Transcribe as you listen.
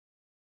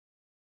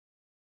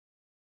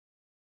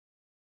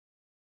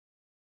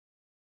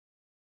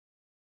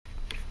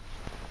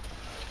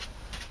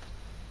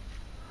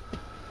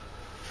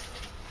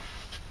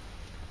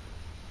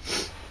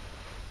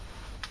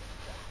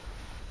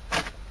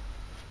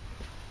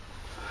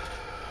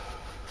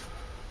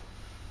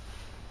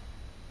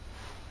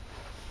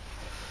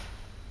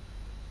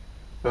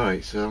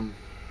Right,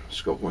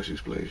 Scott Wessex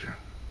Blazer.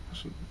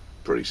 Some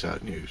pretty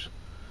sad news.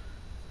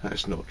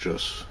 That's not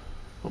just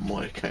on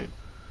my account.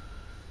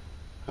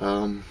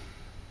 I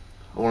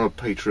want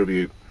to pay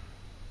tribute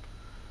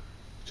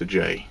to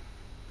Jay.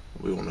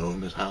 We all know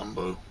him as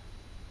Hambeau.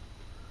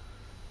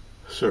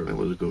 Certainly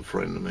was a good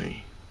friend to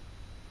me.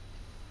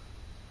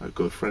 A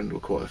good friend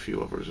with quite a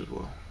few others as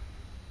well.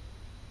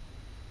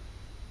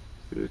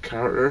 He was a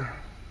character.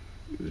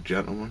 He was a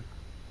gentleman.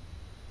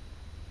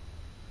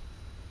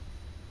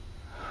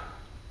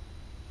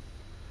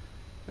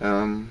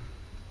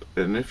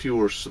 And if you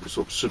were sort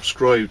of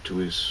subscribed to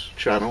his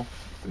channel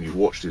and you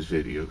watched his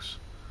videos,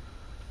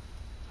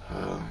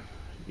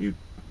 you'd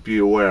be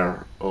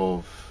aware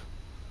of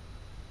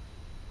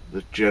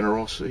the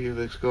generosity of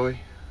this guy.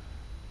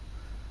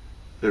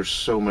 There's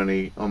so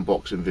many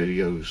unboxing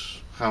videos.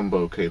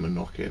 Hambeau came and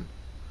knocked in,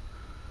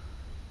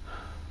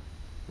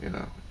 you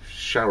know,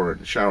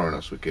 showering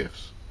us with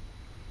gifts.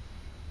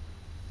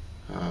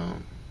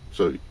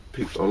 So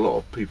a lot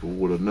of people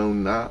would have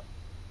known that,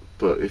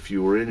 but if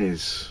you were in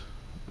his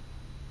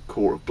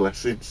court of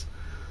blessings,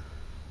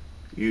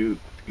 you'd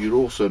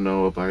also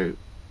know about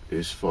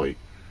his fight,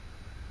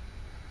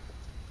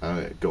 and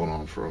it had gone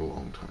on for a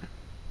long time.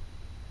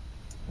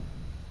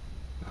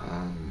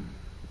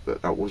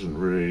 But that wasn't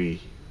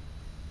really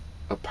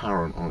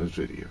apparent on his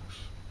videos.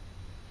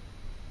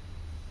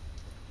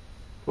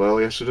 Well,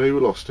 yesterday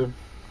we lost him.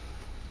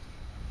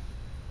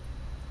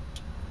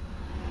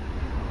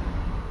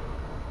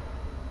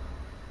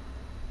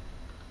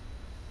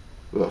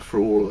 But for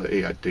all that,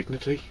 he had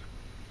dignity,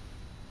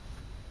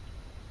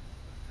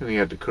 and he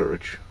had the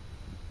courage,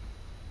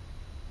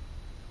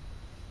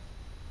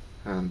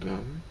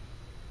 and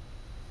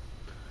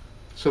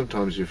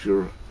sometimes if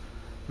you're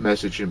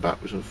messaging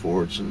backwards and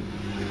forwards and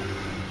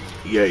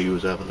yeah, he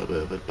was having a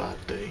bit of a bad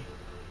day,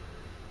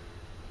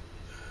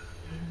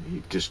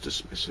 you just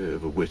dismiss it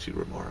as a witty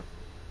remark.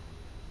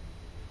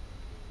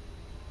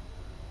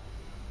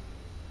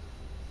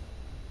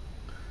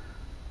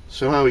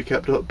 Somehow he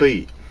kept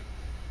upbeat,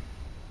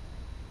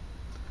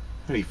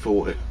 and he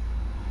fought it.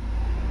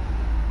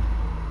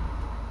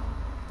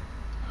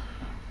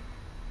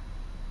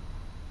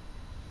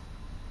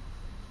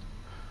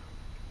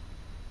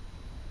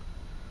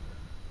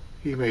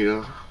 He made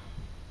a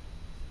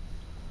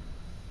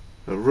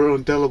real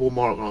indelible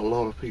mark on a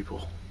lot of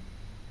people,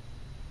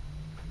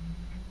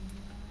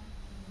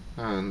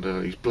 and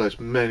he's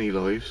blessed many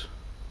lives.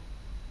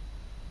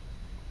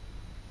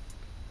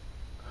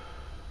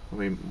 I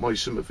mean, my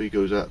sympathy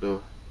goes out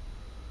to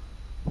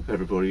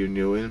everybody who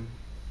knew him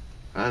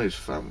and his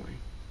family,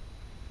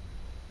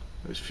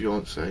 his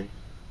fiancée,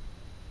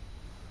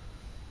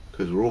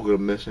 because we're all going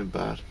to miss him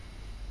bad.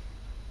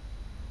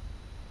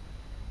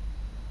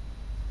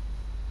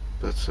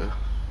 But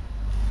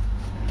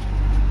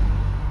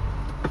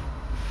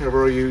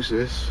whenever I use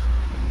this,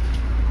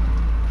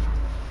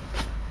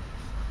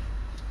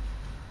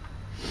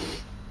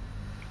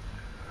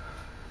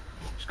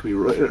 it's going to be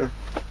right there.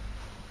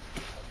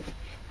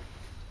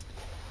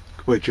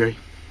 Goodbye, Jay.